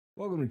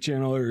Welcome to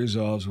Channel It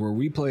Resolves, where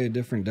we play a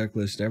different deck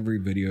list every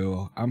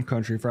video. I'm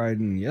Country Fried,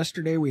 and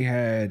yesterday we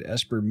had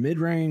Esper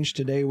Midrange.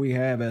 Today we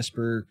have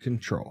Esper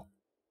Control.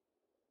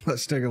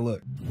 Let's take a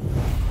look.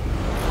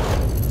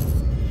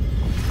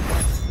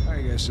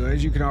 Alright guys, so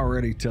as you can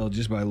already tell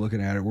just by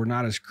looking at it, we're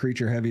not as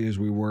creature heavy as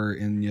we were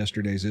in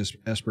yesterday's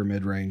Esper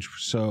Midrange.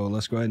 So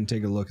let's go ahead and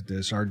take a look at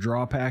this. Our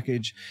draw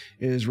package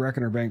is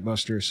Reckoner,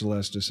 Bankbuster,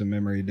 Celestus, and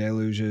Memory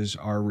Deluges.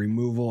 Our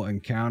removal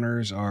and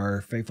counters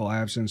are Fateful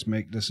Absence,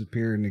 Make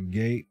Disappear,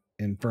 Negate,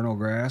 Infernal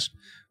Grasp,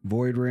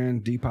 Void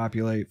Rend,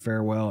 Depopulate,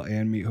 Farewell,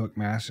 and Meathook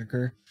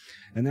Massacre.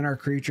 And then our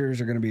creatures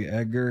are going to be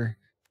Edgar,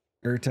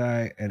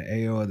 Urtai, and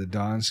Ao of the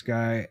Dawn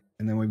Sky.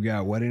 And then we've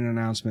got Wedding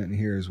Announcement in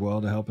here as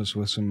well to help us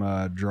with some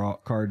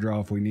card draw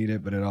if we need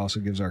it, but it also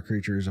gives our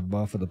creatures a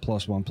buff of the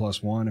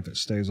 +1/+1 if it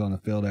stays on the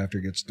field after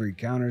it gets 3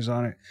 counters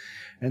on it.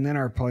 And then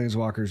our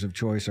Planeswalkers of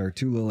choice are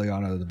 2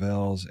 Liliana of the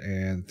Veils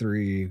and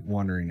 3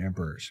 Wandering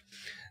Emperors.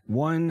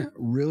 One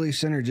really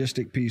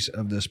synergistic piece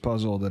of this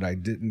puzzle that I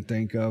didn't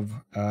think of,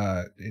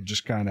 it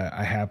just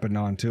I happened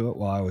onto it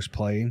while I was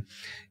playing,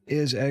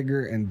 is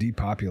Edgar and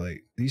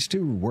Depopulate. These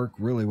two work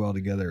really well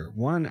together.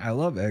 One, I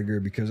love Edgar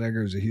because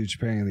Edgar is a huge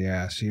pain in the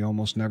ass. He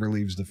almost never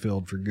leaves the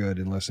field for good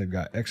unless they've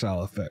got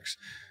exile effects,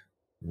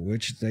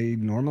 which they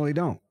normally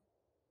don't.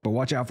 But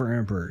watch out for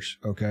Emperors,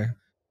 okay?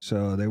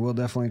 So they will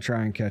definitely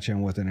try and catch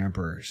him with an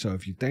Emperor. So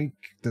if you think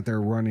that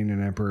they're running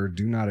an Emperor,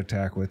 do not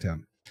attack with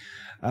him.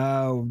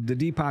 The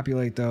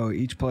Depopulate, though,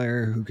 each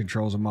player who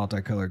controls a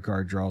multicolored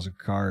card draws a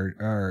card,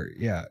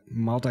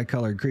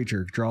 multicolored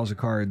creature draws a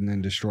card and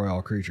then destroy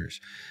all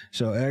creatures.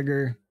 So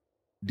Edgar,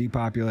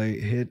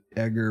 Depopulate, hit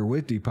Edgar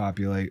with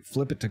Depopulate,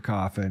 flip it to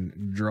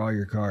Coffin, draw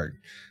your card.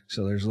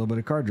 So there's a little bit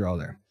of card draw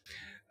there.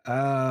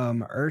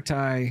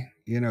 Urtai,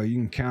 you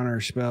can counter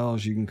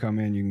spells, you can come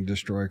in, you can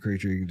destroy a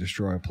creature, you can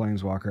destroy a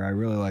planeswalker. I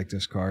really like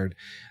this card.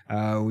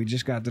 We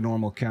just got the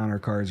normal counter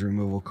cards,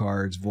 removal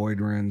cards. Void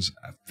Rend's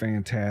a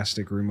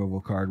fantastic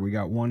removal card. We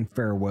got one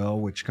Farewell,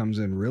 which comes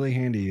in really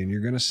handy, and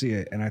you're going to see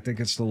it, and I think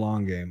it's the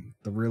long game,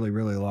 the really,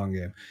 really long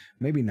game.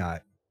 Maybe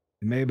not.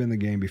 It may have been the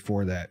game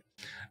before that.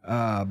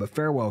 But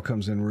Farewell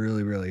comes in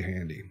really, really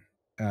handy.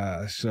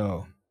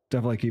 So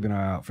definitely keep an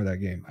eye out for that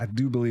game. I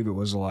do believe it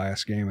was the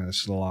last game, and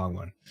it's the long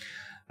one.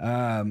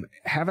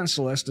 Having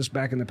Celestus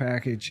back in the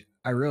package,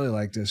 I really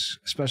like this,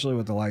 especially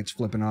with the lights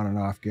flipping on and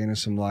off, gaining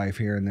some life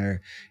here and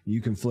there. You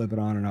can flip it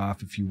on and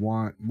off if you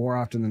want. More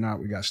often than not,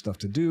 we got stuff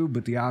to do,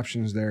 but the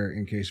option's there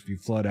in case if you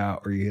flood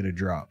out or you hit a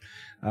drop.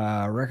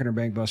 Reckoner,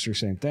 Bankbuster,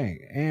 same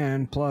thing.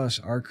 And plus,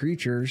 our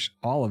creatures,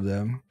 all of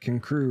them, can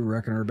crew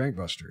Reckoner,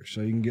 Bankbuster,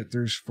 so you can get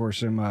through for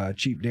some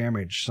cheap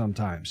damage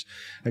sometimes.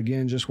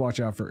 Again, just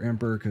watch out for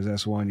Emperor, because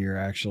that's one you're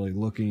actually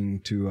looking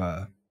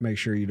to make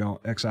sure you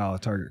don't exile a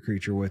target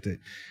creature with it.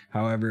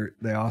 However,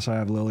 they also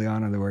have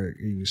Liliana where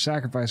you can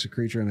sacrifice a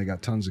creature, and they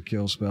got tons of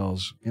kill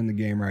spells in the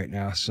game right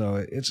now. So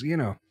it's,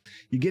 you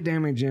get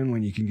damage in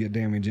when you can get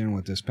damage in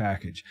with this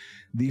package.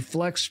 The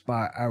flex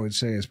spot, I would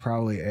say, is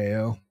probably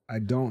AO. I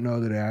don't know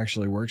that it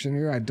actually works in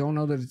here. I don't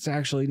know that it's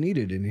actually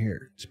needed in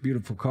here. It's a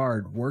beautiful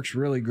card, works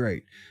really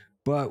great.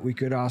 But we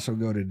could also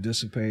go to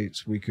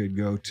Dissipates. We could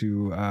go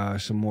to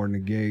some more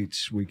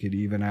Negates. We could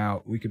even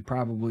out. We could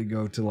probably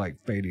go to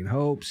like Fading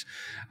Hopes.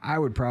 I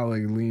would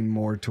probably lean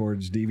more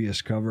towards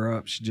Devious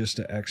Cover-Ups just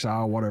to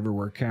exile whatever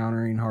we're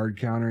countering, hard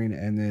countering,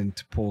 and then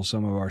to pull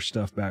some of our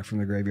stuff back from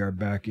the graveyard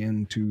back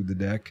into the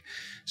deck.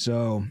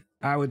 So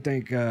I would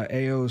think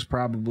AO is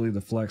probably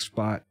the flex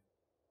spot.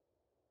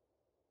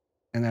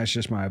 And that's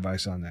just my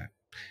advice on that.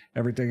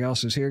 Everything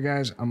else is here,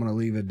 guys. I'm going to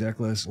leave a deck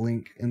list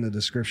link in the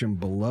description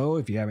below.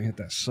 If you haven't hit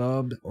that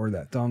sub or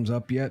that thumbs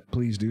up yet,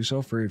 please do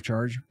so free of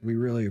charge. We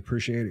really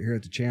appreciate it here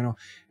at the channel.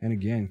 And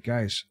again,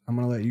 guys, I'm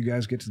going to let you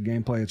guys get to the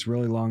gameplay. It's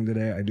really long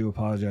today. I do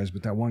apologize,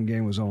 but that one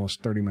game was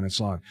almost 30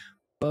 minutes long.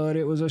 But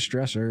it was a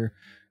stressor,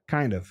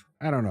 kind of.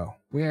 I don't know.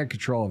 We had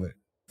control of it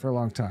for a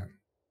long time.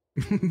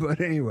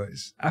 But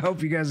anyways, I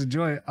hope you guys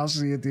enjoy it. I'll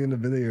see you at the end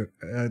of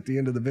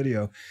the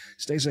video.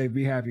 Stay safe,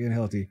 be happy, and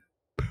healthy.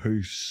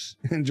 Peace.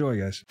 Enjoy,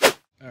 guys. All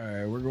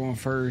right, we're going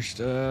first.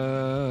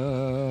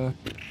 Not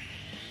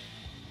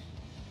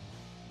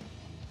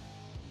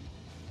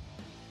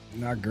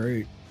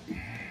great.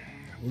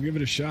 We'll give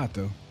it a shot,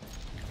 though.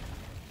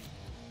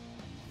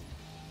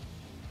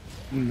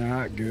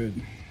 Not good.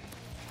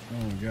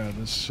 Oh my god,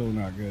 this is so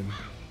not good.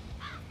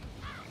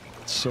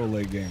 It's so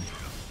late game.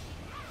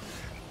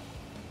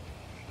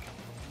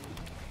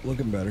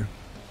 Looking better.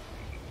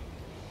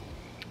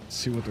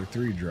 See what their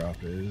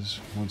 3-drop is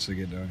once they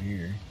get down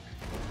here.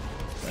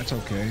 That's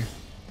okay.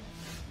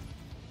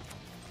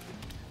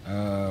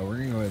 We're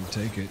gonna go ahead and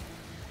take it.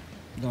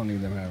 Don't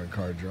need them having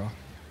card draw.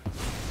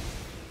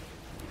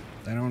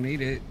 They don't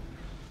need it.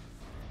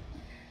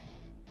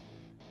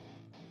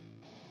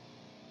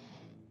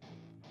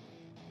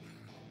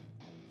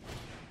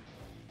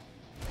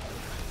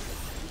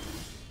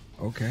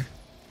 Okay.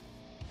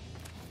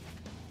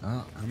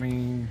 I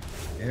mean,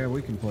 yeah,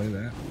 we can play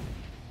that.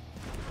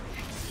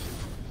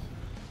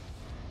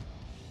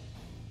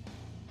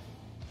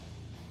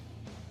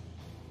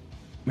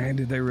 Man,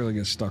 did they really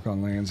get stuck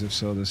on lands? If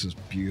so, this is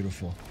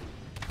beautiful.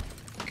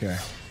 Okay.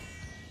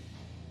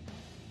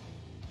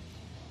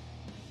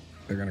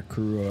 They're gonna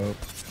crew up.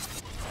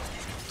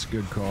 It's a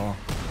good call.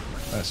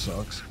 That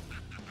sucks.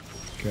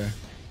 Okay.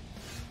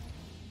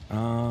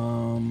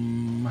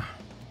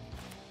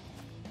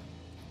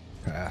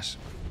 Pass.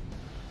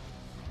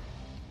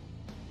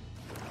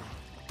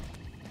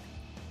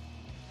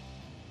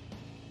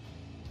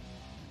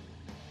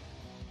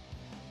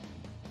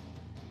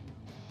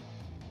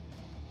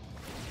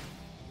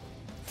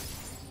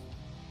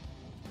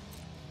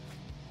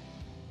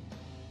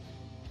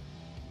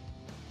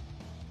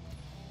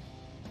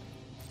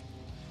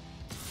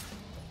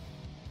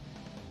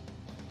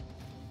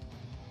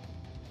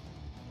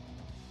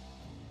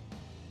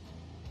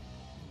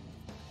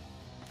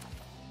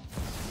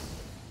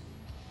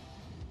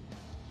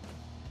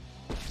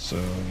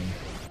 So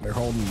they're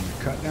holding the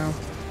cut now.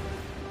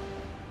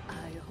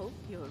 I hope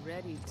you're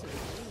ready to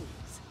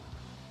lose.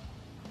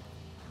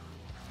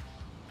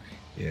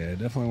 Yeah,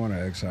 definitely want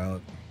to exile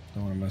it.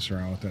 Don't want to mess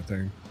around with that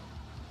thing.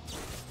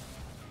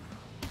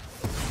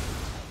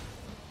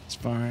 It's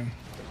fine.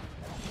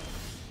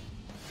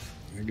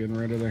 They're getting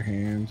rid of their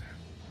hand.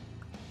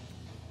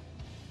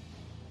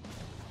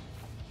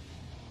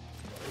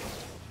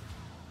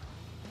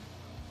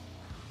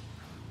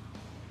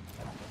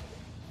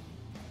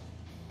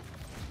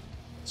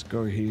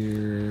 Go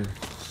here.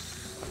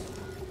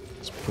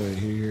 Let's put it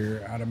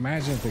here. I'd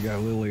imagine if they got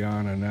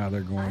Liliana, now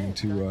they're going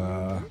to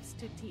now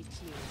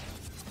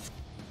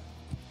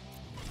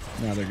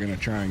they're gonna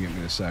try and get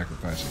me to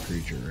sacrifice a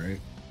creature, right?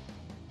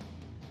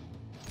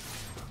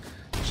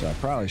 So I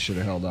probably should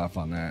have held off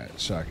on that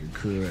so I could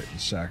crew it and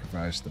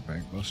sacrifice the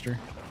Bank Buster.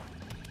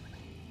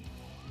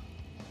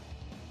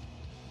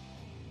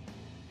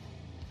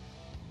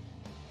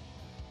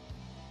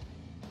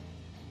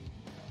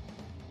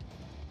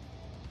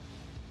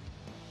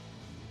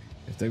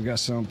 If they've got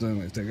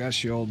something, if they got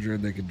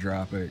Shieldred, they could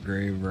drop it.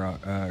 Graveyard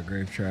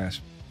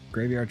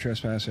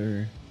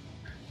Trespasser,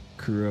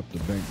 crew up the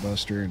Bank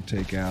Buster and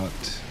take out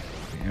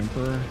the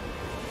Emperor.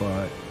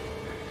 But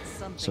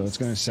so it's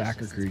going to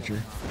sack a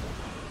creature.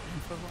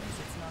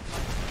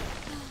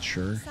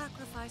 Sure.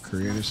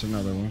 Create us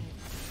another one.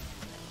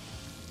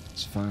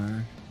 It's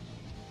fine.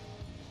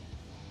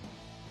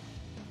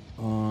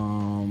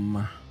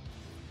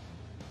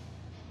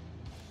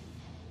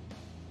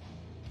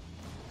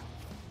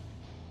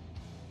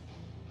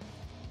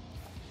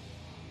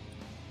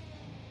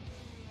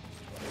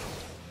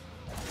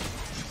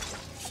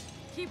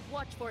 Keep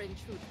watch for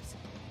intruders.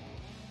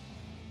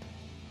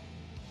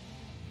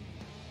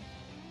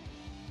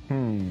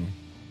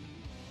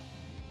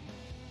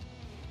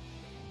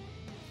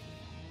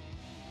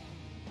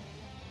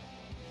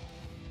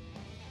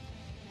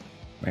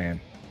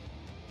 Man.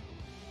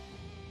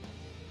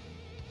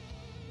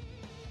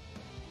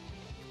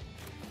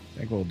 I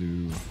think we'll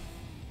do...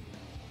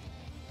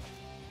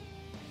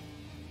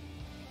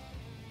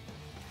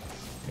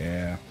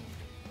 Yeah.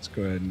 Let's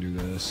go ahead and do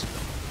this.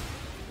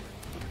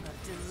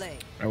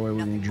 That way we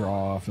can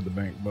draw off of the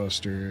Bank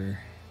Buster.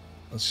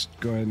 Let's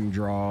go ahead and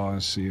draw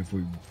and see if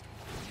we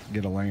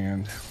get a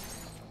land.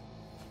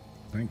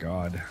 Thank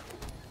God.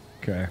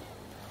 Okay.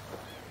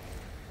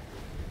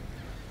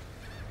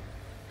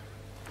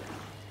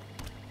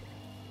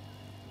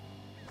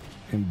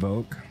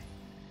 Invoke.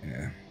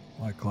 Yeah,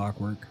 like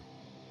clockwork.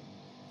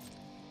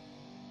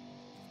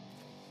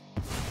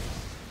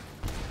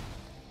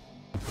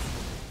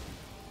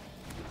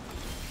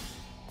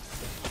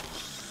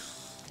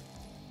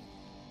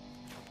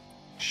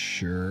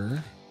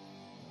 Sure.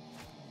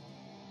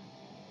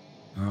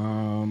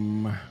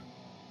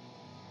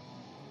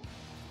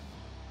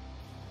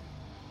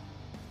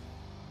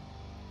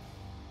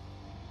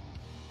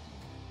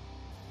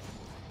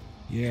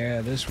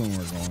 Yeah, this one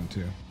we're going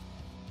to.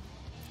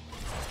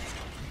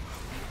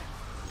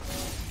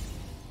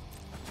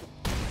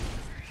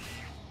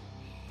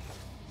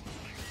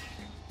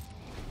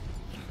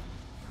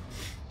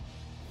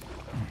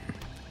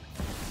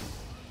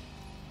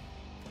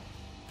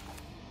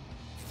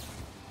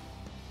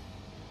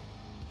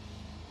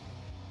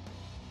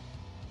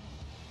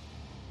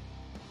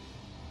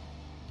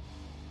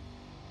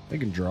 They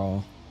can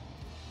draw.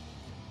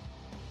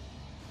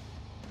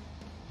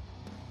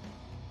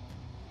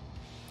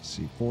 Let's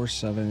see, 4,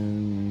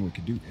 7. We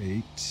could do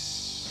 8,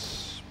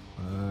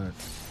 but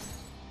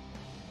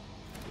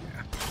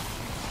yeah.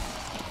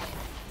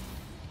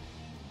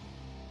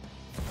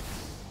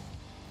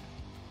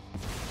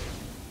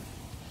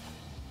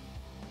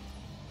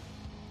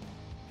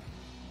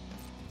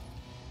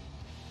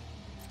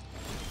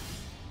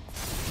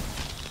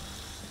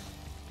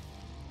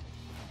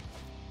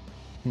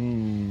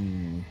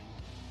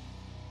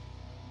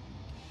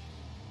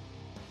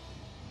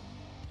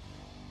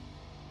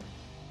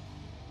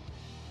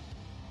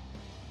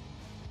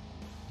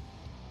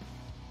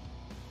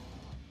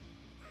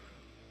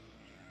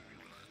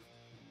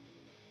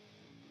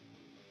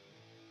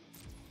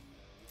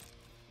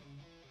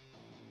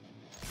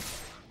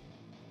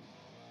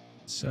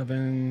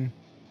 $7,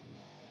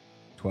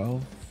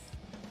 $12.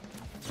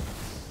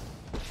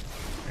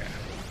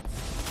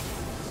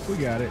 We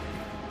got it.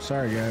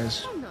 Sorry,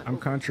 guys. I'm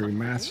country.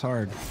 Math's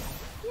hard.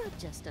 You're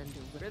just under.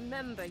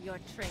 Remember your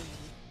training.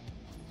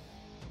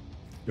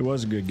 It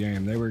was a good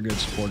game. They were good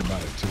support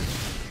about it, too.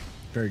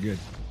 Very good.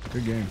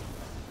 Good game.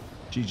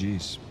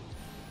 GG's.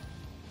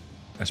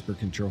 Esper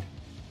control.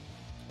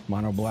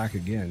 Mono Black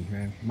again,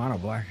 man. Mono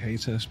Black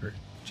hates Esper.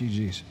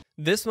 GG's.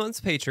 This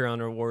month's Patreon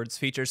rewards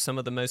feature some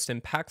of the most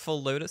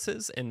impactful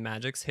Lotuses in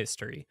Magic's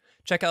history.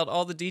 Check out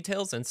all the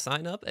details and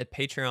sign up at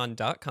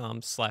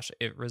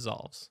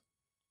patreon.com/itresolves.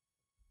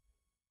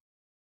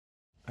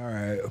 All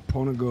right,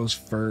 opponent goes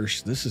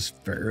first. This is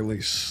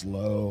fairly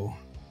slow.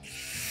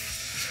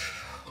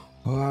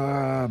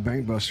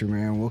 Bankbuster,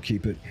 man. We'll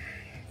keep it.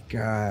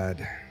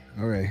 God.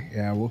 Okay,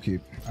 yeah, we'll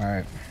keep. All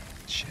right.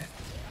 Shit.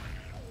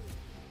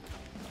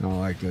 I don't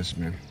like this,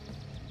 man.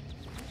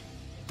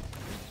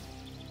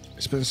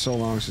 It's been so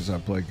long since I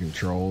played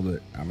Control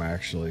that I'm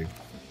actually...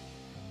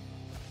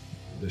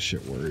 This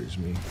shit worries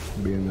me.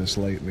 Being this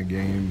late in the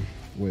game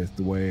with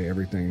the way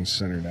everything's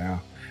centered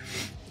out.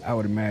 I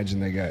would imagine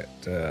they got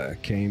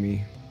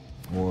Kami,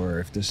 or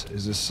if this...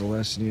 Is this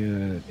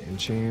Celestia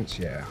Enchants?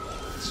 Yeah.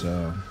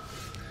 So...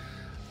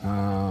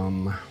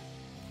 we'll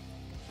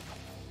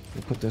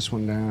put this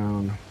one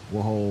down.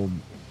 We'll hold...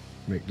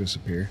 Make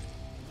disappear.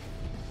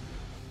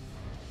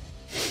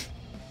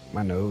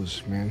 My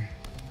nose, man.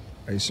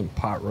 I ate some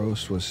pot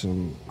roast with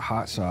some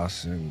hot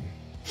sauce and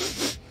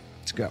it's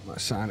got my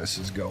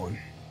sinuses going.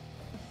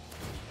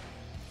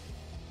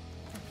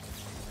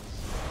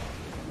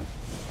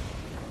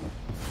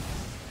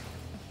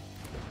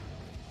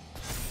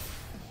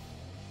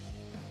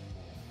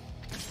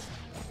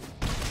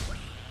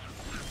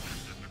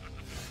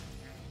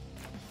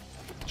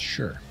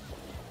 Sure.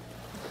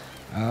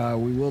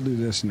 We will do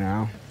this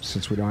now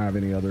since we don't have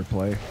any other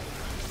play.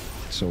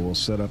 So we'll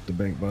set up the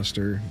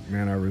Bankbuster.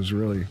 Man, I was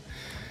really...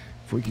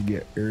 If we could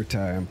get Airtie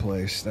in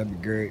place, that'd be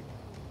great.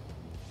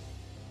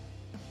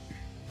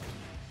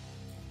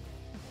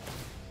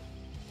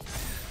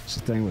 It's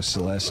the thing with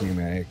Celestia,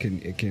 man.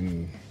 It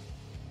can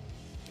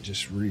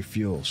just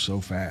refuel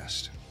so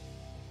fast.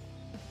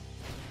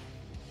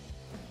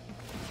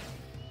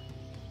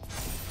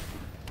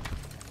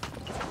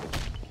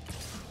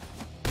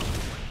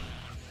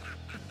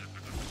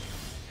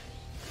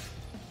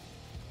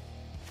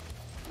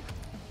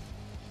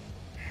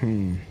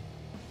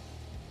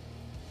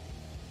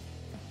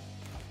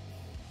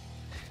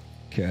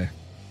 Okay.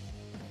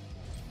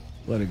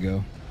 Let it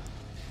go.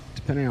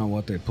 Depending on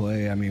what they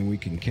play, I mean, we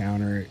can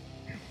counter it,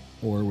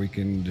 or we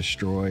can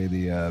destroy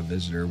the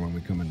visitor when we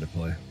come into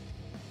play.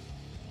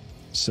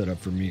 Set up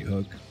for Meat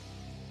Hook.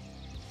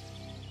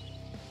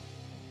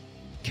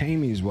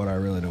 Kami is what I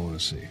really don't want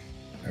to see.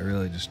 I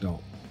really just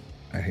don't.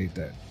 I hate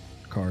that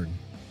card.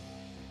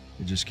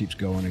 It just keeps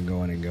going and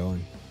going and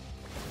going.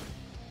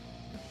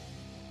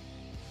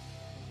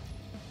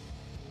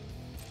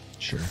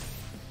 Sure.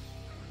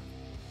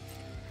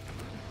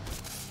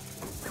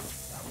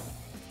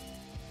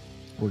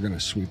 We're gonna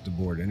sweep the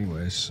board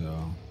anyway,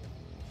 so...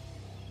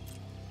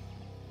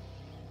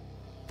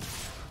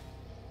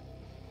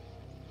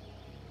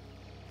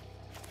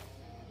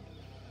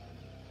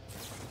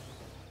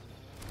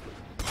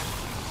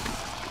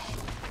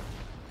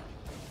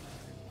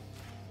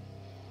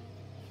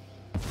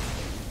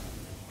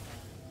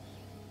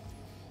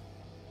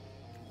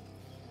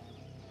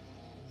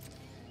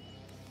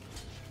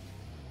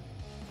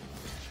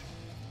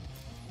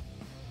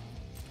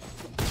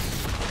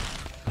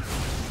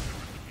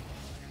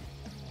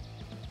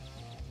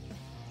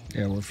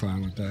 Yeah, we're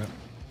fine with that.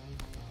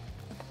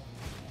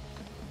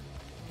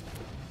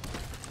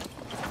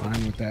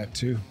 Fine with that,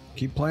 too.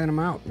 Keep playing them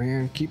out,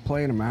 man. Keep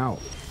playing them out.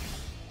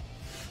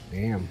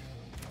 Damn.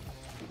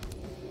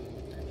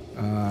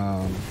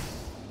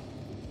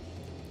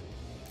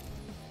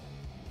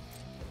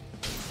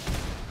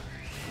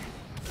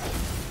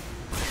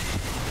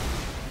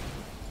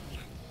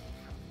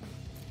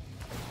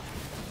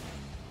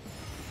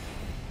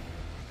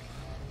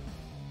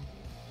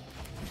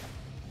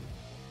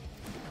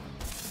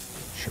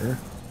 Sure.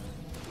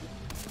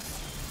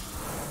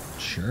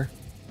 Sure.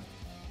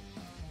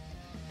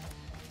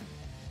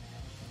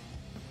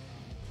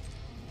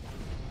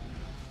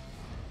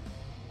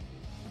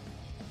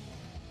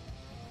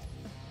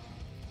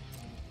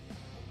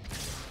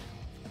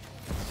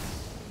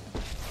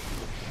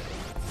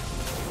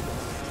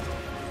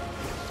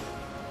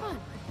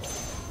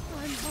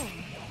 I'm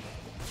home.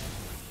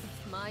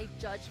 My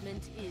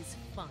judgment is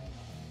final.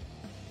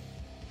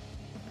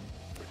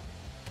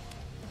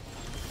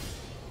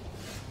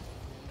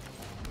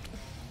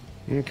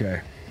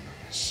 Okay,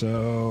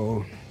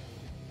 so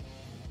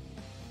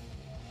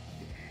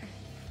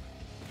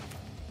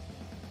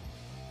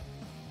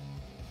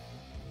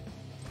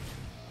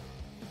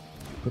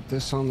put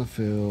this on the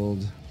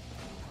field,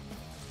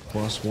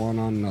 +1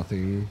 on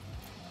nothing.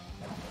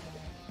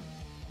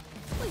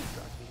 We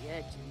got the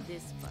edge in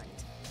this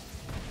fight.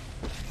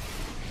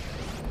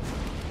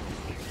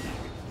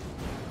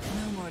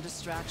 No more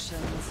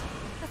distractions.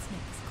 Let's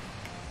make this quick.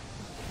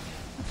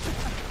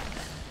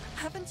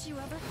 Haven't you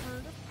ever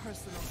heard of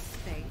personal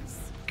space?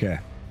 Okay,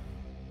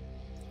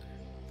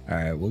 All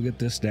right, we'll get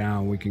this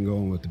down. We can go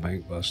in with the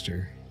Bank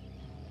Buster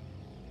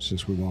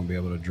since we won't be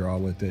able to draw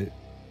with it.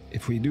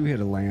 If we do hit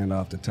a land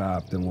off the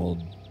top, then we'll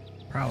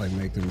probably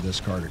make them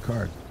discard a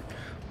card.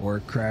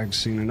 Or Crag's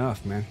seen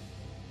enough, man.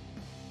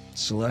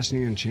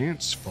 Celestian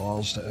Chance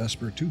falls to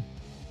Esper 2.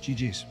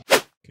 GG's.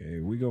 Okay,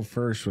 we go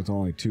first with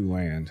only 2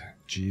 land.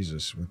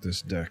 Jesus, with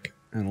this deck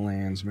and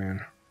lands, man.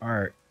 All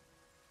right,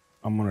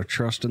 I'm going to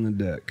trust in the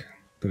deck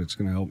that it's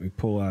going to help me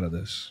pull out of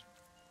this.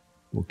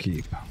 We'll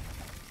keep.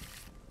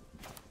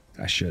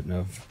 I shouldn't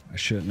have. I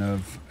shouldn't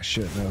have. I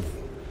shouldn't have.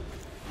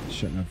 I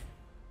shouldn't have.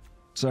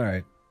 It's all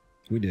right.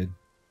 We did.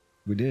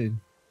 We did.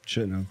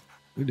 Shouldn't have.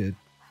 We did.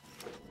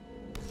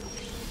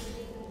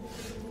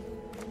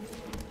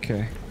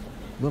 Okay.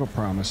 Little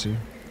promising.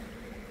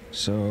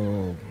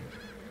 So,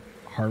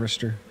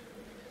 Harvester.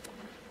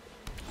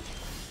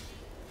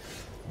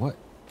 What?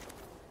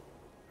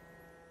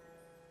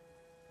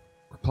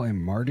 We're playing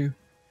Mardu?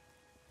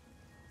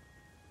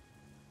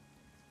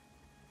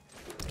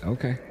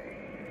 Okay.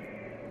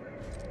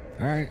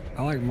 Alright,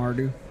 I like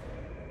Mardu.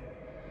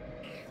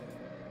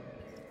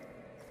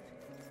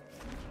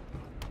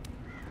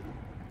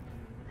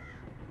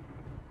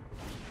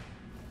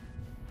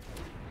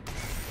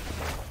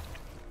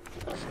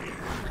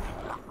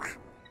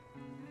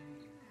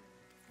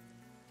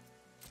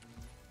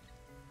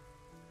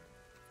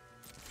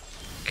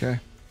 Okay.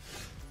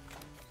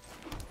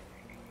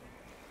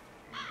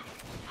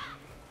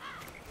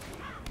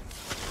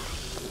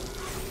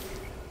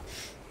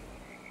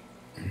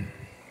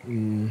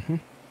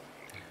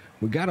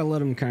 We gotta let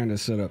them kind of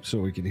set up so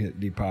we can hit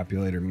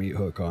Depopulator Meat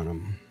Hook on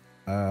them.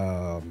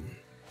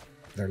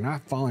 They're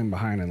not falling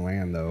behind in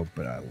land though,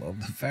 but I love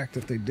the fact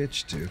that they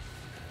ditched to.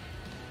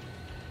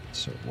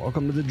 So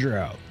welcome to the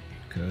drought,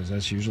 because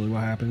that's usually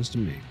what happens to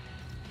me.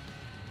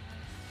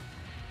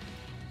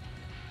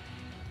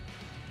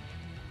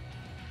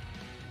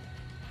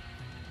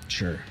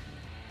 Sure.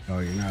 Oh,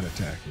 you're not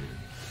attacking.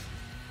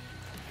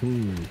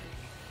 Well,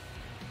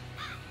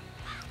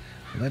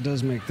 that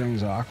does make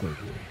things awkward.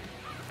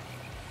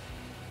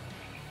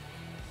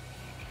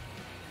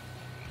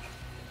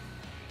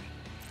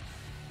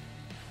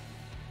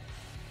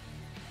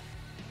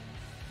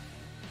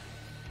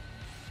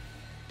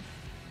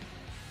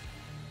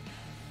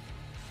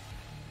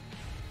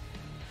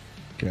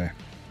 Okay.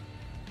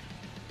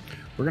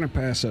 We're going to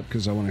pass up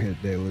because I want to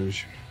hit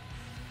Deluge.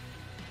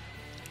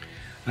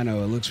 I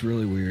know, it looks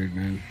really weird,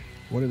 man.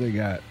 What do they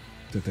got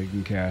that they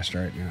can cast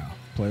right now?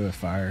 Play with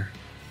Fire?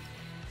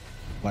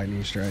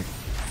 Lightning Strike?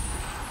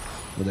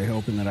 Were they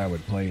hoping that I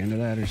would play into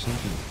that or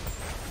something?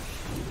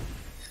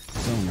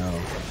 I don't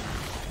know.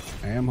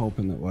 I am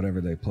hoping that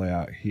whatever they play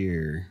out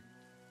here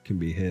can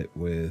be hit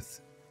with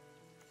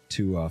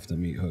 2 off the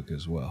Meat Hook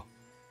as well.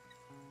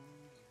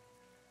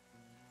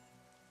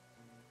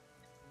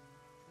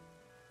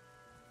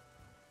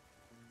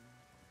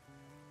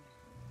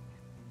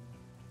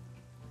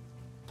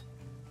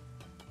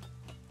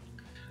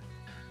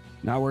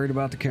 Not worried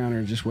about the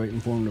counter, just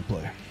waiting for him to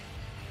play.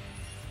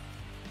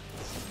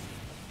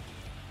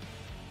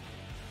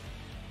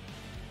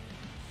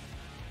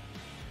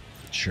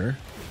 Sure.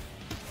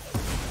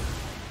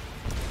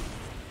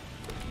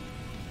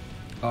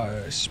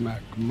 I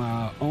smack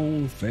my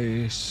own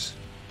face.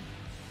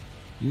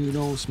 You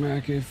don't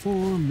smack it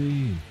for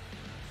me.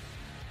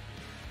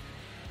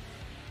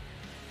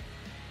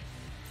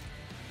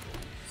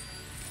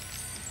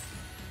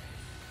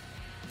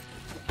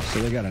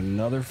 So they got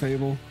another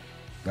Fable?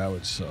 That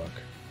would suck.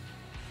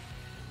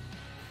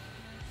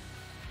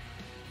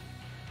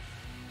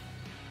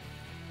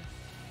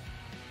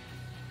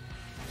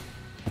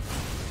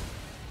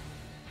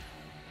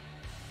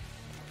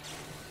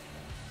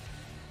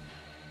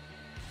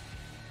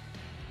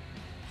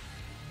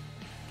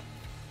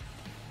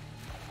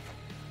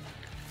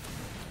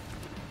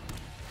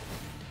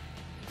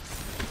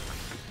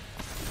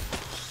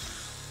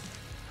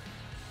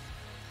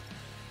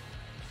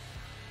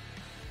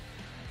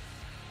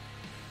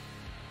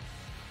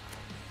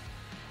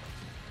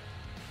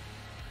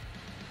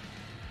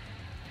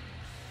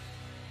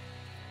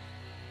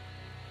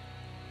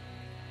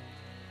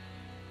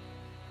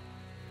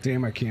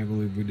 Damn, I can't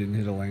believe we didn't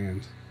hit a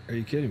land. Are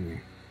you kidding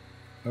me?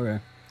 Okay.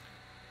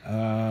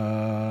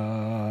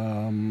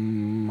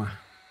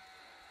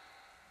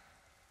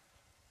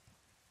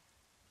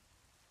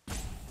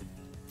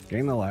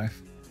 Gain the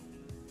life.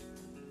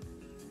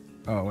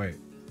 Oh, wait.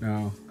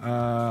 No.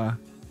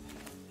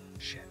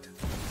 Shit.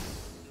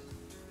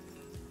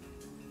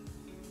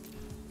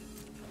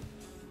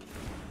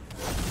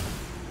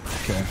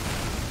 Okay.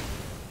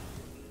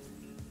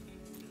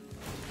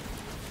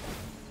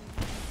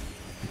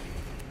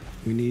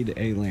 We need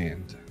a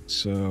land.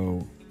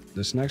 So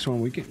this next one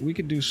we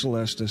could do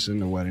Celestis in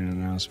the Wedding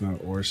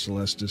Announcement or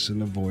Celestis in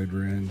the Void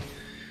Rend.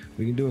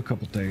 We can do a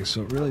couple things.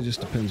 So it really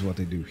just depends what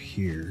they do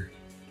here.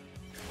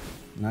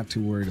 Not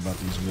too worried about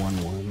these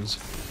 1/1s.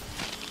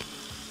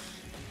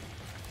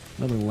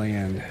 Another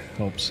land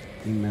helps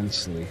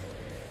immensely.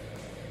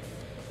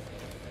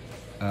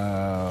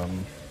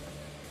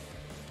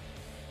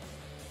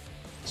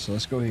 So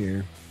let's go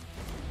here.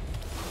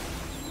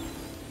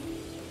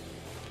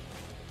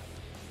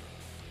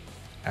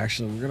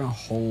 Actually, we're gonna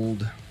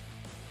hold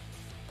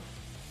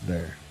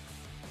there.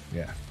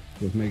 Yeah,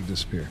 with make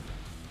disappear.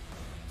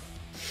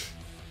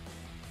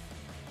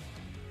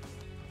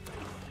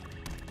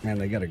 Man,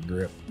 they got a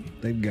grip.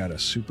 They've got a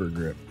super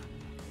grip.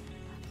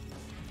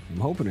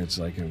 I'm hoping it's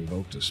like an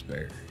Invoke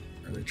Despair.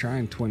 Are they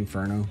trying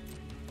Twinferno?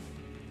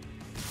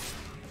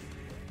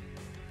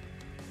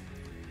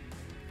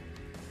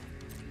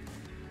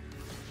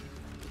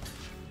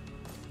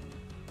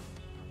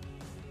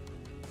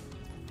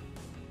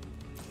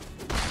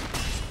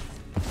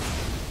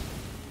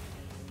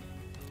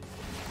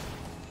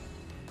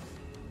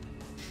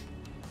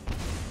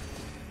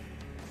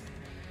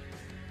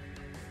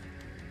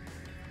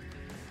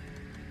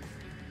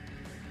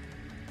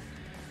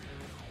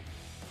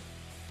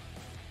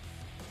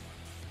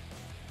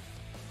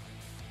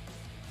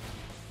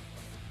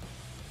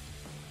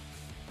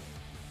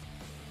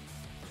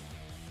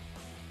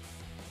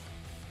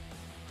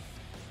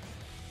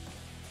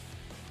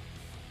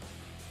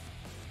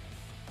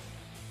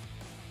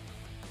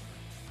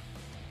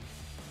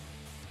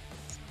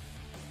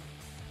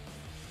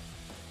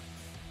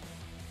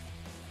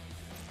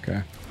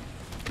 Okay.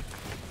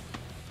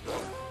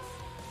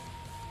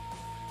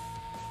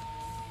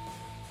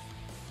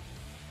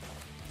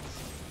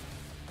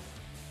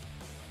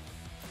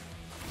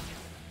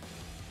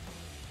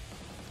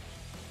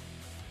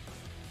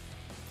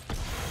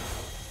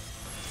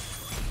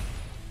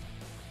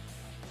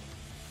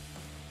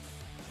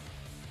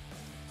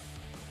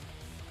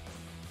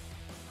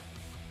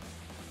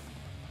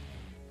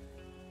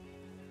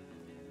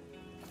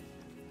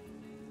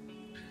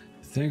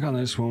 I think on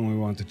this one we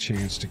want the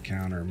chance to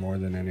counter more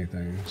than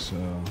anything, so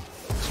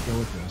let's go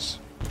with this.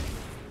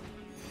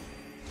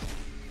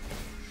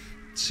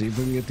 Let's see if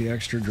we can get the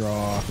extra draw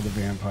off of the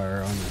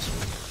vampire on this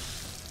one.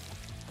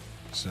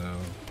 So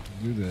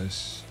do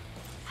this.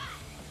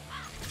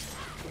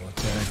 We'll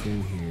attack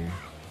in here.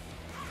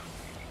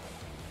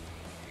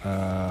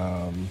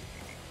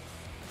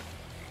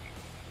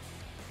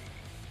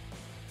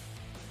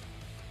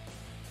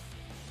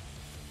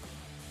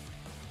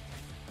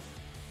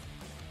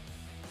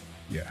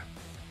 Yeah.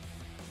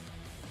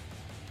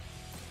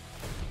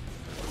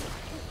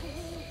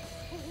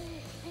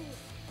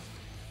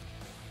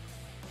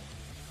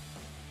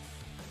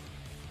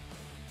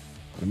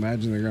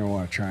 Imagine they're going to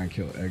want to try and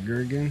kill Edgar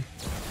again.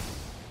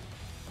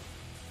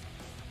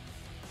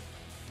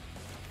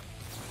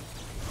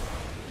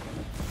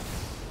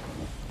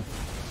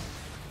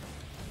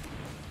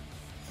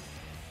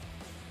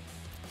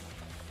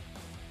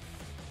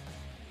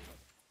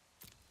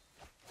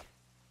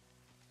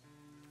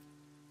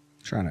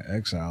 Trying to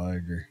exile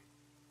Edgar.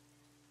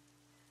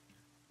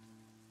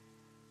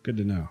 Good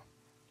to know.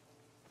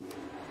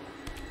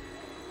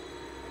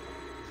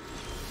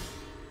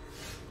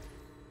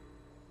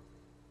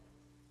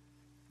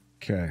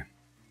 Okay.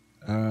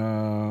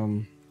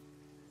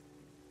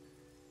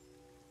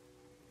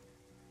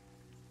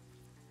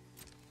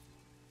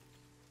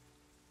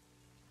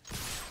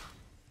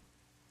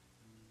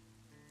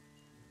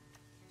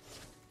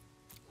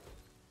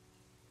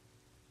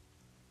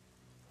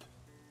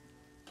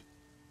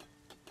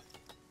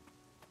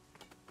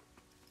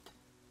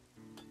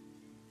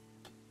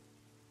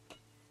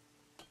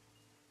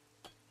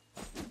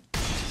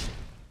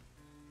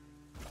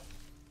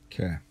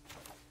 Okay.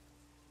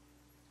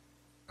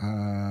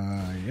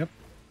 Yep.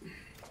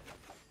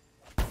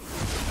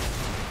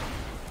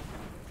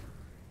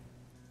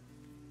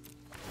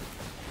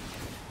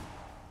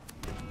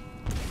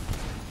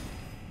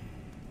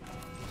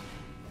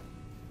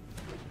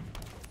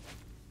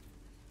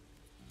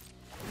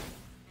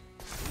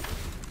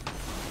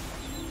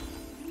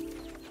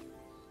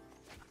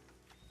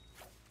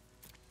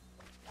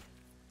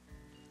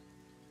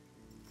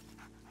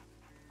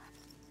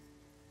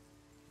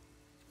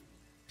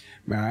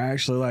 Man, I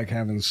actually like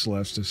having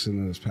Celestis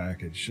in this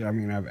package. I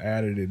mean, I've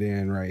added it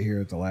in right here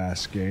at the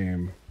last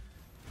game,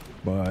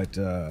 but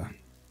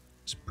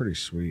it's pretty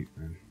sweet,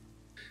 man.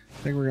 I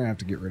think we're gonna have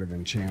to get rid of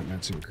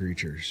enchantments and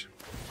creatures.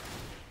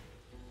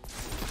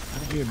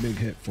 That'll be a big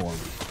hit for him.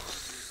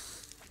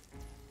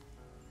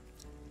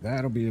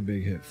 That'll be a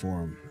big hit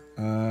for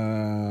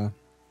him.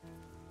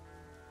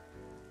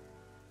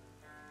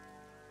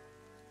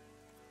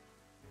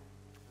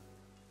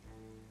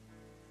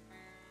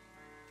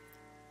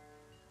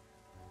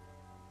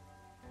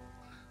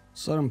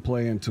 Let's let him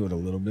play into it a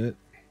little bit.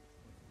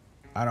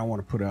 I don't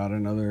want to put out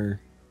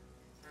another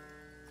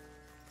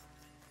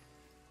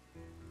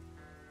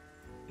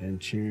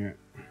enchant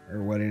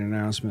or wedding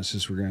announcement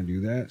since we're going to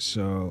do that.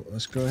 So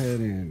let's go ahead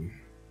and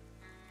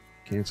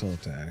cancel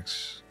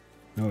attacks.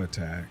 No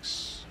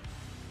attacks.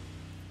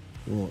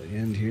 We'll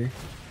end here.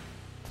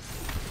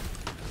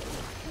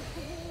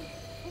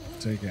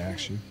 Take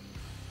action.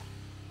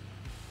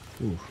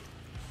 Oof.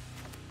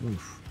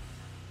 Oof.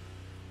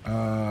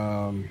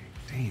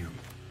 Damn.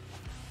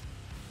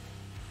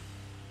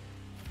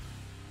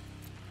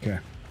 Okay.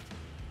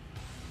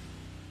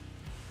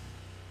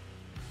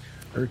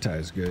 Urtai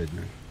is good,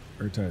 man.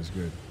 Urtai is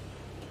good.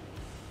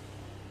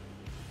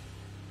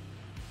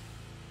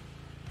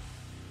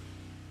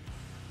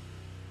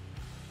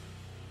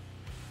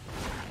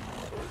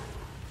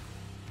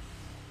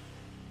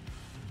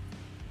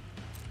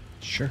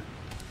 Sure.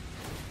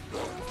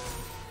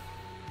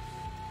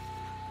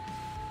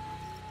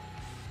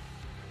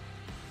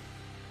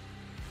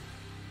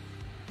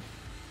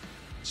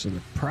 So they're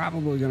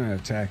probably going to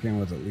attack in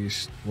with at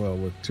least, well,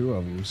 with 2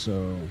 of them,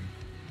 so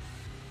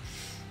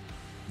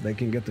they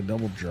can get the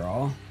double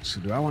draw. So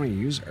do I want to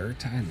use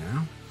Urtai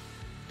now?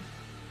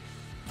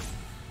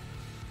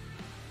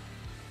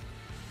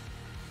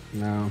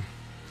 No.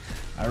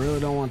 I really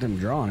don't want them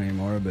drawing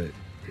anymore, but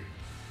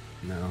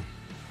no.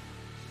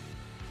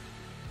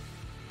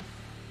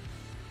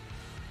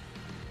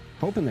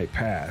 Hoping they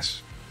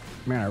pass.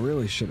 Man, I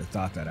really should have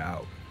thought that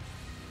out.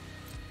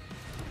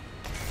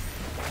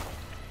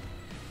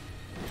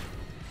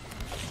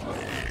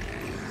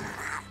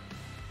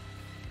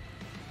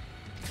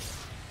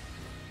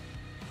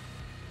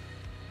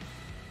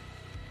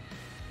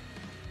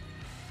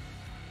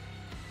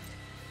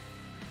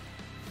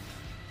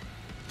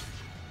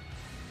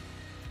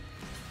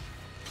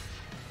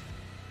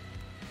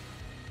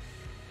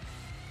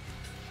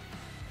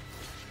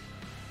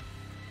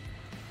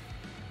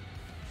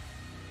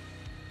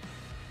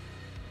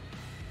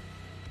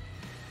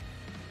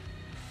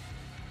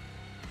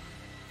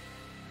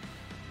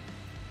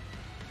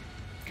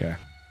 Okay.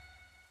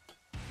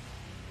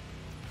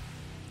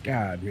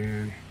 God,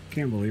 man.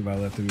 Can't believe I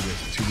let them get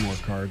 2 more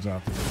cards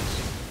off of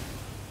this.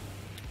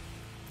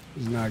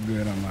 It's not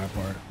good on my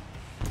part.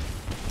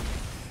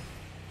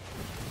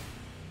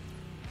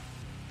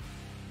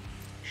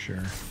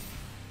 Sure.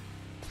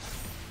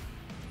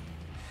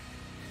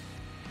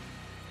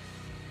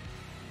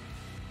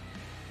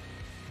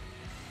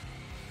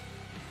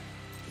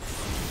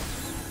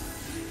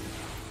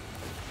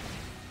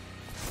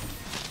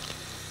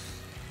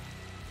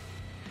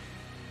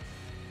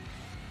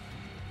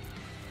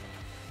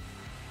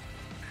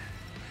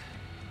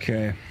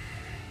 Okay.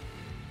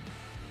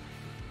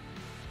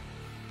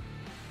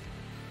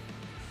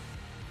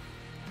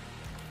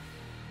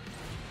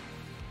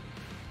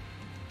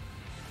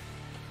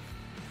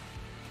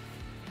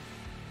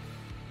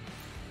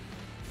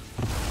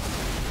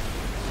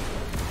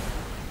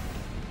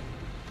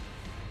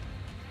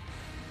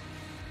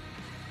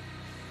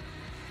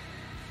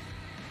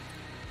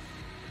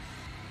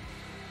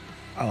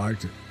 I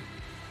liked it.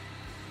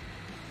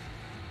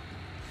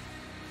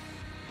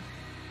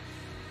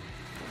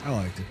 I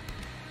liked it.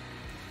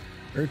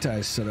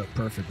 Urtai's set up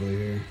perfectly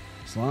here.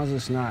 As long as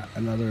it's not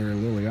another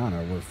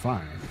Liliana, we're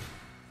fine.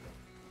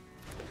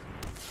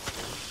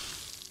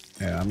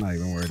 Yeah, I'm not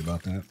even worried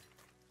about that.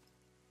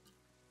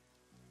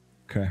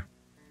 Okay.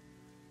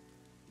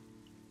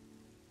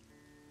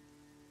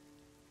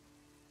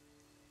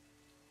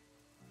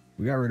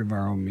 We got rid of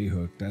our own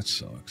Mehook. That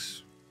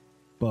sucks.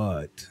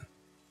 But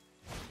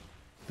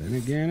then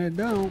again, it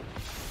don't.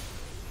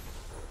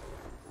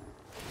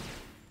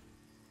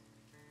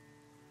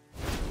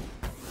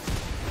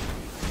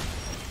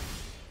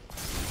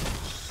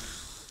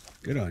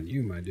 Good on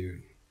you, my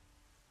dude.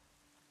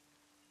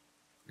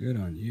 Good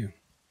on you.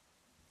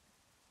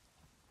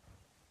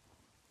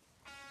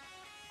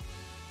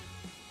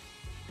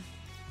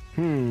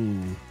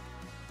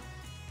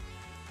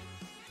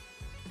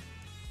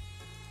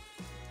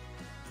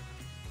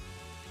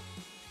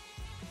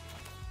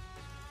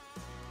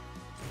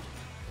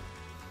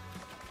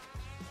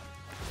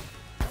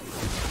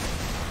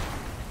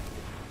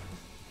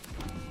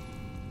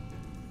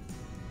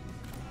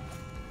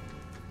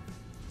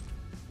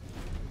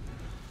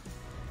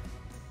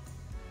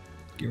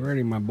 Get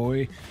ready, my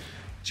boy.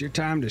 It's your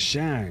time to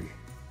shine.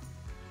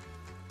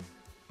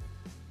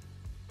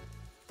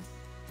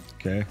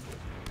 Okay.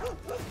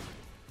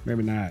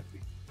 Maybe not.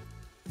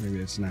 Maybe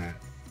it's not.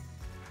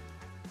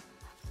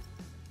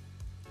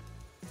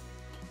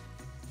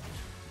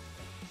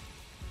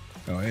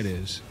 Oh, it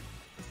is.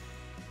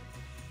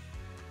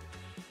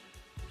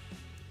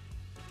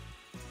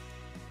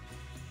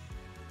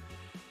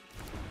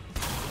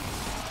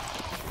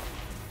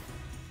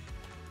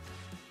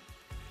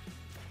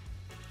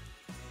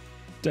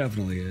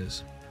 Definitely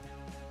is.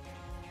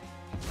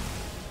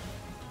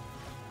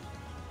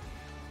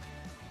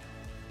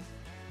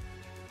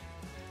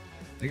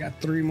 They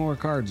got 3 more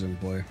cards in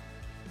play.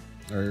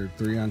 Or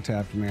 3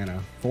 untapped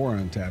mana, 4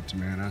 untapped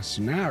mana.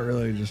 So now it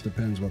really just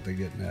depends what they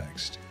get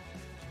next.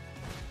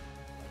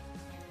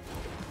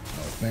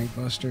 Oh,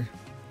 Bankbuster.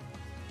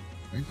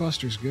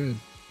 Bankbuster's good.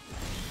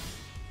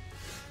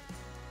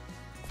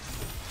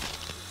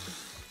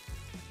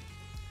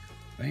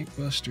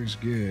 Bankbuster's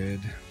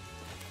good.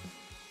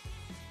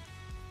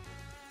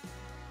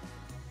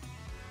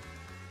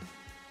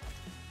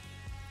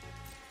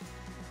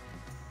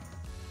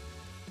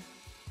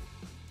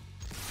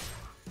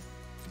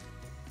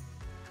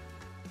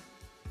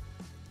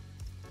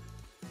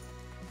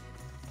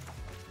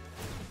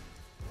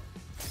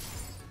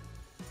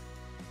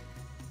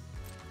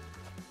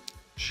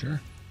 Sure.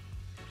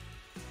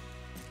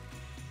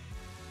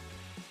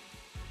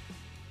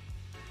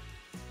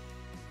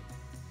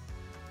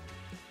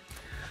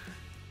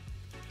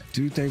 I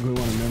do think we want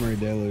a Memory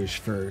Deluge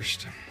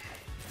first.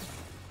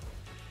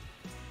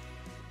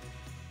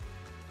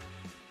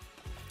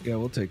 Yeah,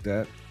 we'll take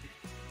that.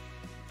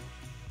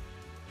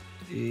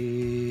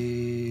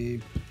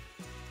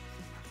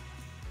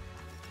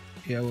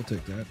 Yeah, we'll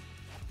take that.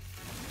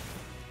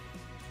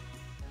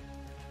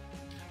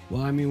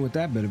 Well, I mean, with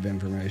that bit of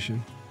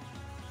information,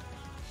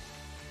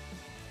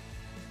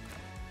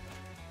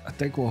 I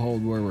think we'll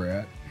hold where we're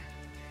at.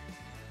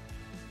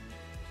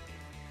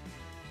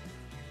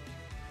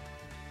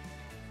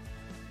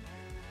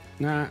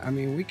 Nah, I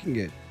mean, we can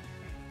get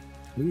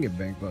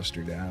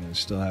Bankbuster down and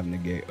still have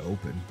Negate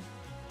open.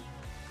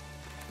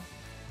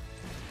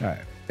 All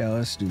right, yeah,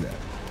 let's do that.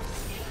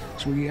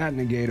 So we got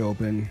Negate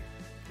open.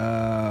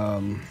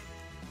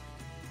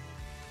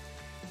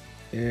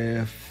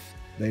 If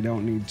they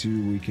don't need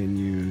to, we can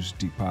use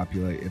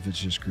Depopulate if it's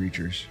just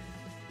creatures.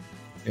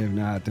 If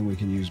not, then we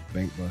can use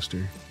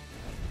Bankbuster.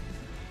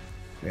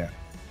 Yeah.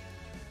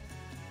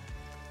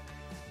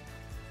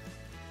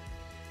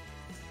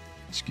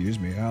 Excuse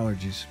me,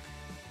 allergies.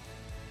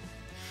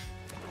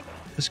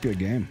 It's a good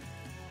game.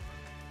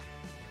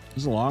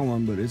 It's a long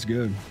one, but it's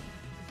good.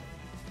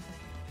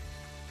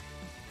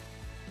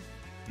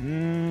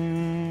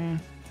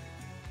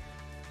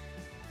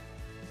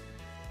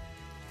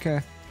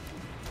 Okay.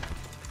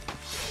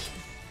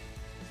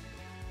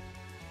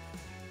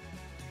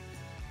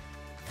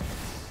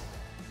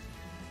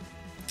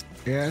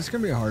 Yeah, it's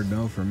gonna be a hard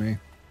no for me.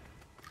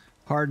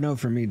 Hard no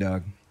for me,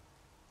 Doug.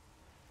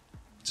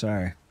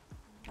 Sorry.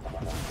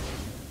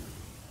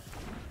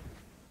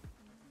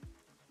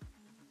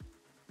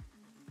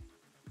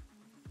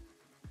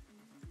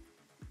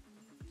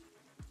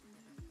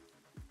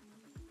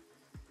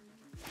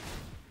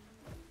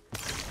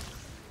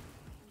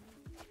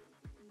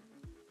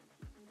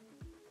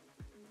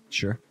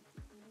 Sure.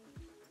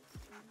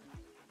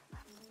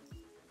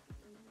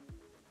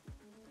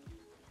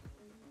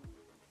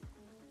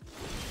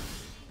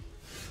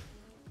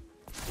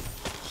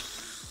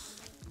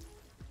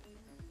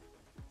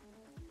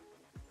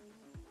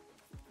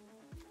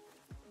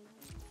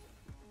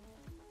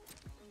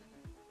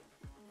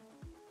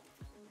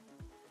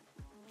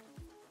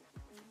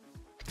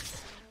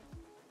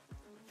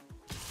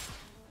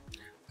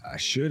 I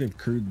should have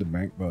crewed the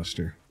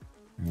Bankbuster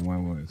and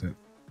went with it.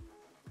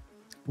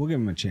 We'll give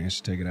him a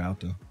chance to take it out,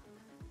 though.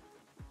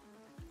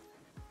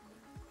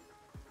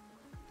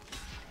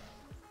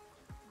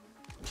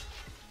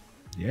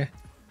 Yeah.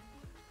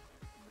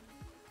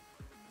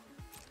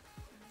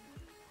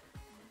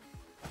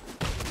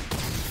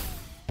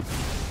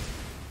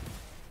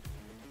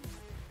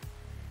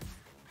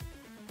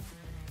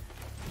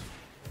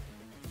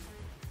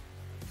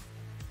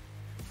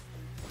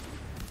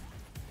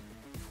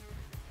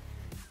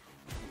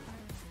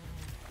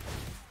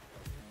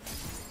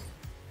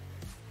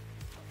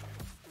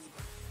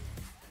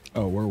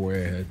 Oh, we're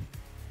way ahead.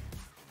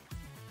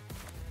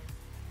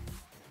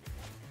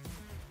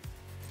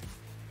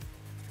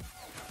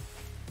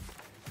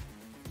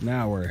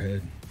 Now we're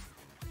ahead.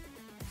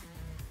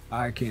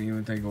 I can't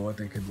even think of what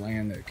they could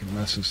land that could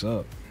mess us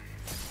up.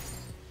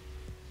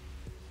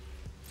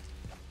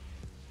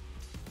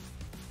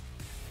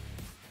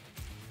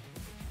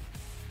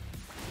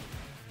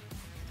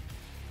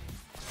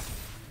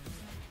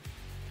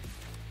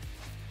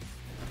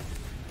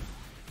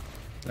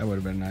 That would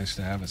have been nice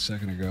to have a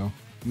second ago.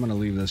 I'm going to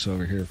leave this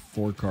over here.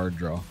 4-card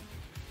draw.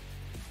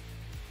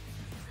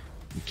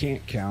 We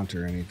can't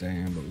counter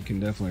anything, but we can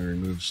definitely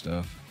remove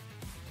stuff.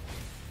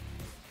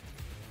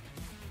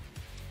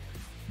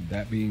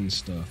 That being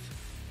stuff.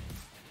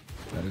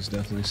 That is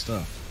definitely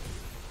stuff.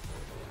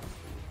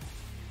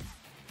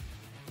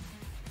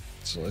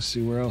 So let's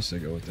see where else they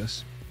go with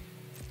this.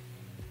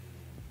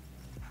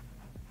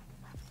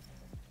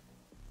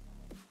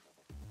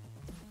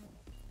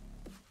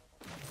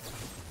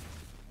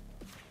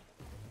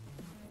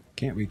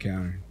 Can't be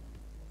countered.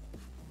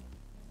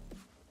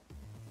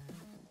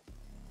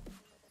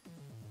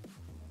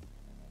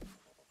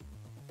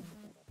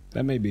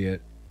 That may be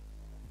it.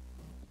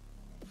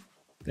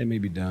 They may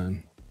be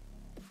done.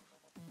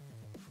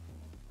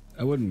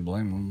 I wouldn't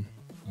blame them.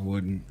 I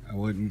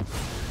wouldn't.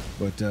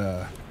 But,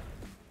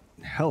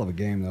 hell of a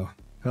game, though.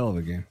 Hell of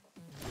a game.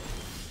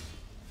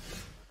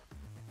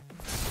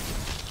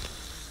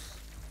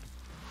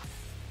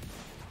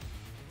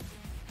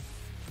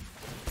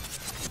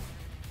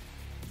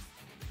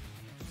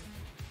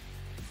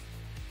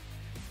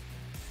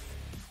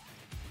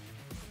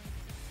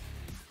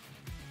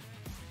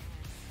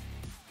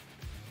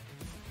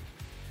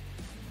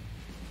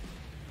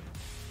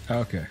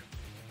 Okay,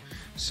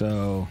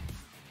 so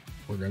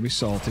we're gonna be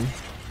salty.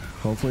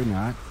 Hopefully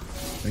not.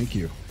 Thank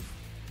you.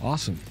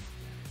 Awesome.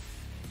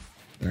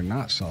 They're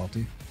not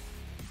salty.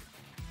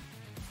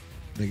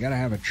 They gotta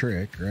have a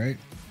trick, right?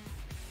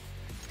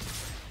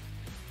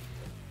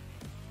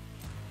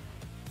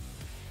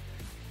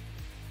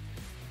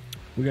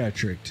 We got a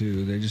trick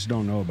too. They just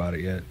don't know about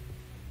it yet.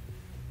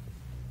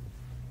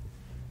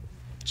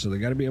 So they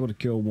gotta be able to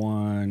kill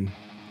one,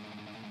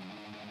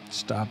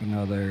 stop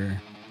another.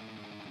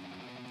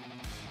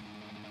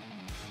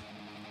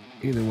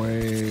 Either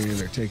way,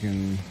 they're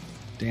taking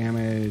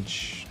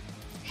damage.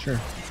 Sure.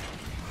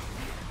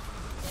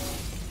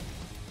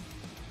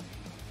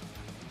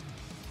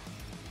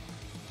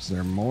 Is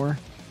there more?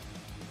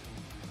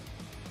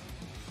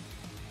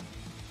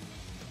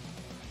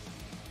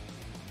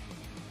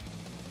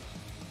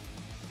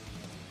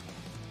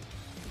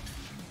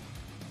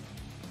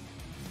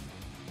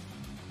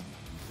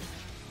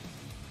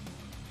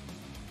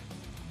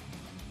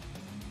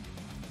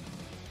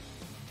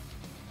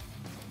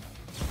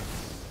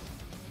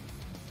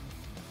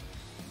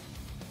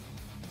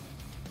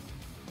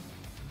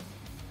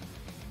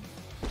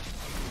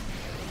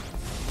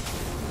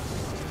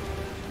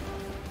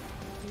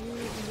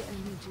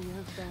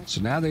 So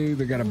now they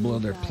either got to blow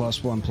their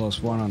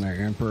 +1/+1 on their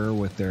Emperor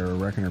with their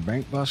Reckoner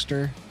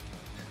Bankbuster,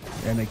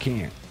 and they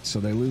can't. So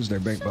they lose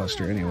their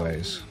Bankbuster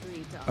anyways.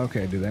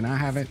 Okay, do they not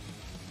have it?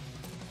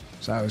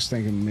 So I was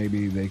thinking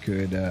maybe they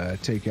could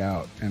take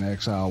out and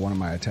exile one of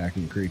my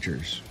attacking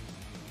creatures.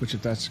 Which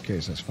if that's the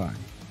case, that's fine.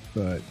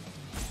 But...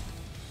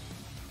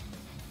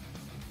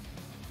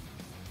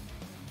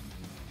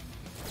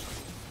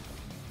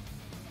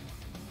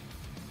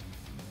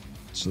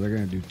 so they're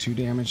going to do 2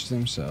 damage to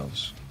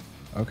themselves.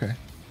 Okay.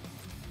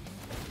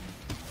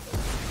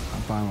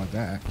 I'm fine with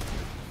that.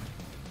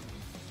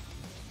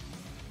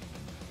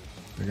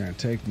 They're going to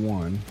take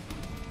 1.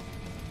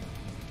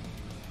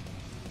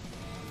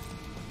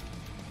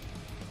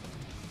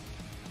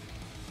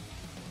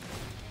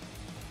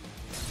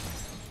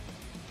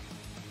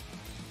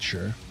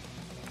 Sure.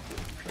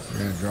 They're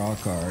going to draw a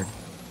card.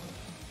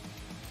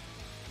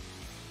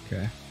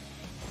 Okay.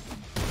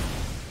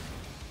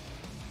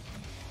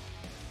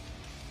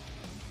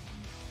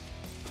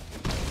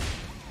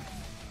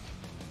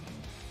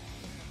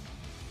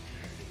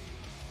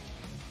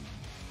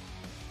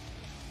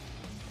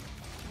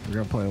 We're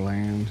gonna play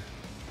land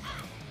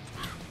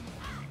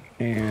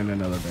and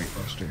another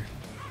Bankbuster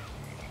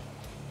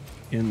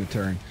in the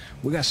turn.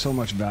 We got so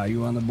much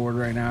value on the board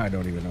right now, I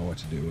don't even know what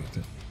to do with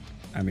it.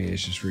 I mean,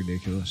 it's just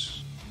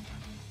ridiculous.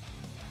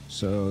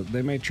 So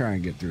they may try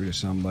and get through to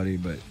somebody,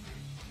 but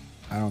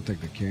I don't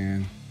think they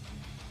can.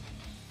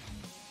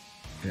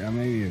 Yeah,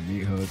 maybe a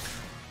meat hook.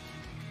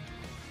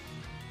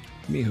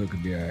 Meat hook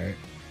could be alright.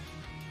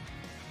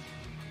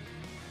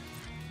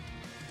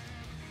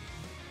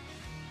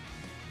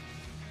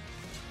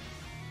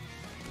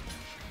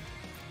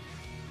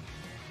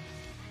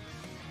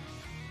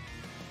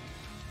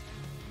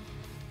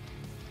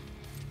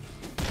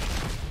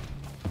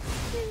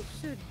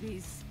 Be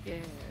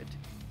scared.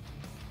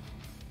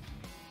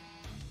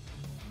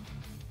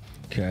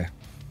 Okay.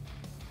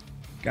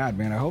 God,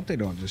 man, I hope they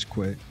don't just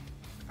quit.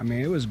 I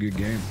mean, it was a good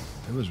game.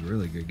 It was a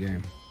really good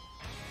game.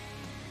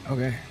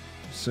 Okay.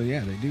 So, yeah,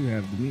 they do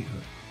have the meat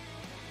hook.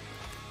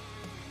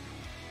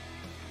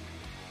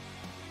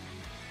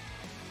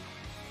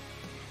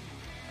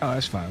 Oh,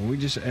 that's fine. We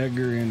just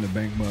Edgar in the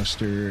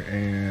Bankbuster,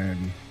 and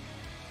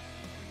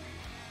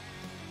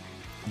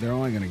they're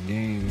only going to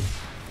gain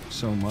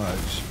so much.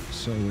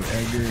 So with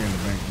Edgar and the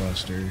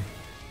Bankbuster,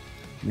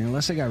 I mean,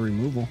 unless they got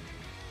removal.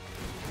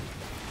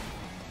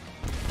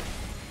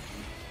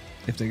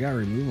 If they got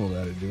removal,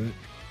 that'd do it.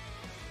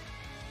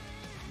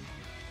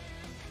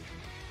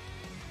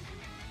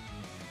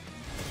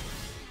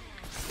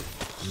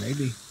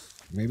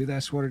 Maybe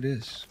that's what it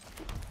is.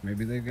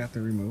 Maybe they've got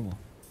the removal.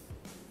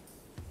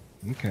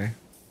 Okay,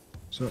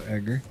 so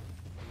Edgar.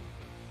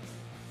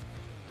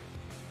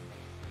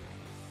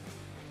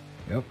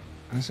 Yep,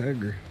 that's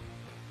Edgar.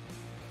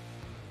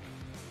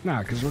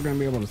 Nah, because we're going to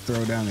be able to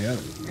throw down the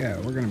other. Yeah,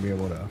 we're going to be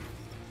able to...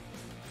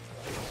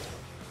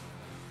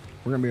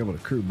 we're going to be able to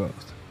crew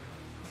both.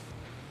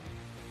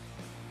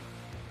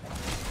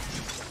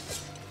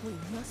 We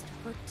must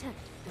protect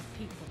the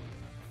people.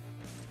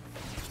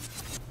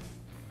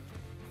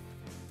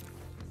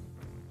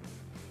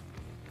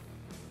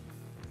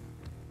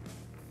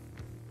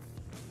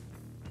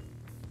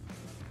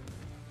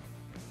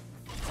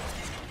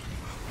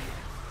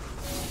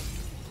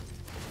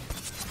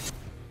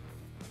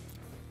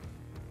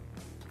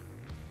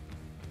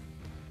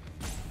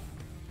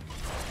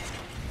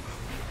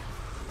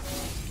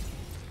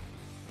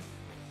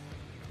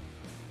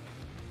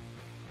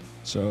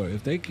 So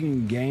if they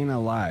can gain a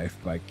life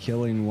by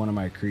killing one of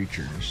my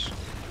creatures,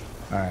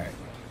 all right,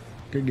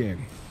 good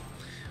game.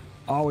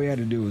 All we had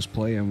to do was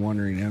play in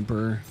Wandering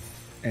Emperor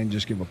and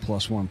just give a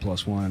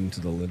 +1/+1 to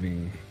the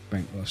living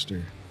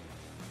Bankbuster.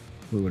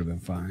 We would have been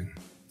fine.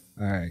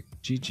 All right,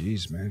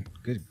 GG's, man.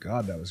 Good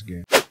God, that was a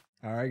game.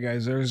 All right,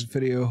 guys, there's the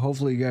video.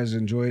 Hopefully you guys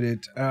enjoyed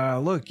it.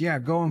 Look, yeah,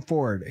 going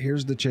forward,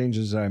 here's the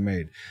changes I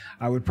made.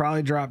 I would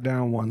probably drop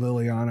down 1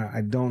 Liliana.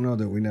 I don't know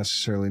that we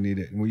necessarily need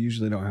it, and we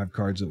usually don't have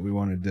cards that we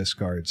want to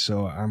discard.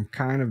 So I'm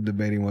kind of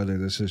debating whether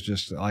this is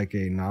just like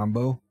a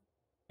Nombo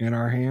in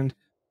our hand.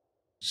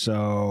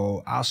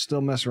 So I'll still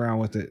mess around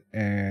with it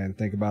and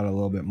think about it a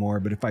little bit more.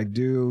 But if I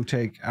do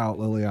take out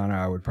Liliana,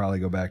 I would probably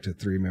go back to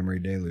 3 Memory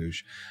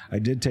Deluge. I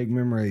did take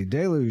Memory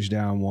Deluge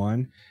down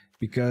 1.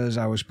 because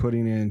I was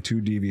putting in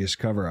 2 Devious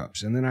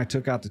Cover-Ups. And then I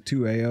took out the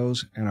 2 AOs,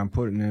 and I'm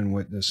putting in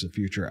Witness the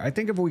Future. I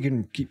think if we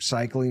can keep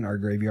cycling our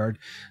graveyard,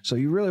 so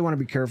you really want to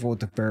be careful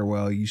with the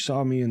Farewell. You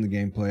saw me in the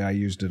gameplay. I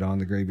used it on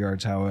the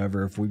graveyards.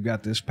 However, if we've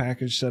got this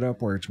package set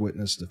up where it's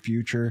Witness the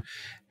Future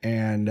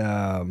and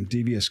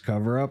Devious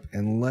Cover-Up,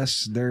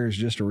 unless there's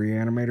just a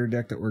Reanimator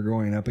deck that we're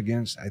going up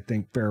against, I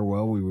think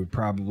Farewell we would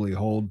probably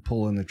hold,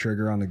 pulling the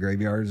trigger on the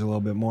graveyards a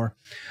little bit more.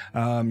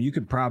 You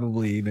could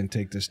probably even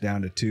take this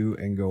down to 2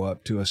 and go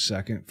up to a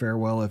second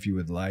Farewell if you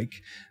would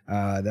like.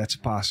 That's a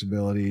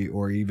possibility,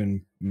 or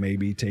even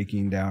maybe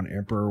taking down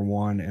Emperor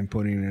 1 and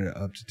putting it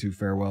up to 2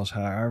 Farewells.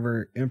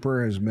 However,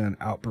 Emperor has been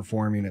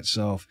outperforming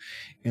itself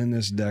in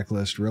this deck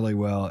list really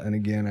well. And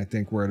again, I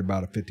think we're at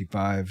about a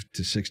 55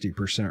 to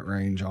 60%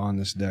 range on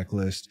this deck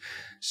list.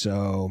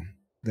 So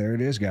there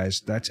it is, guys.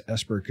 That's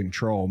Esper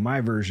Control,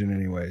 my version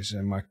anyways.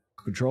 And my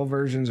control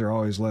versions are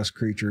always less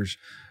creatures,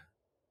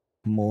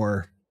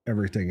 more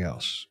everything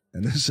else.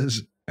 And this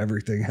is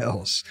everything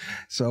else.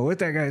 So with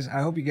that, guys,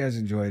 I hope you guys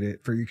enjoyed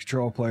it. For you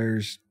control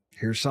players,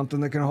 here's something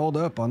that can hold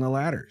up on the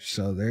ladder.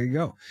 So there you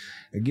go.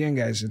 Again,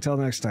 guys, until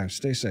next time,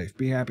 stay safe,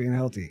 be happy and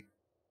healthy.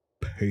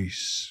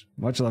 Peace.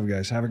 Much love,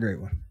 guys. Have a great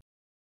one.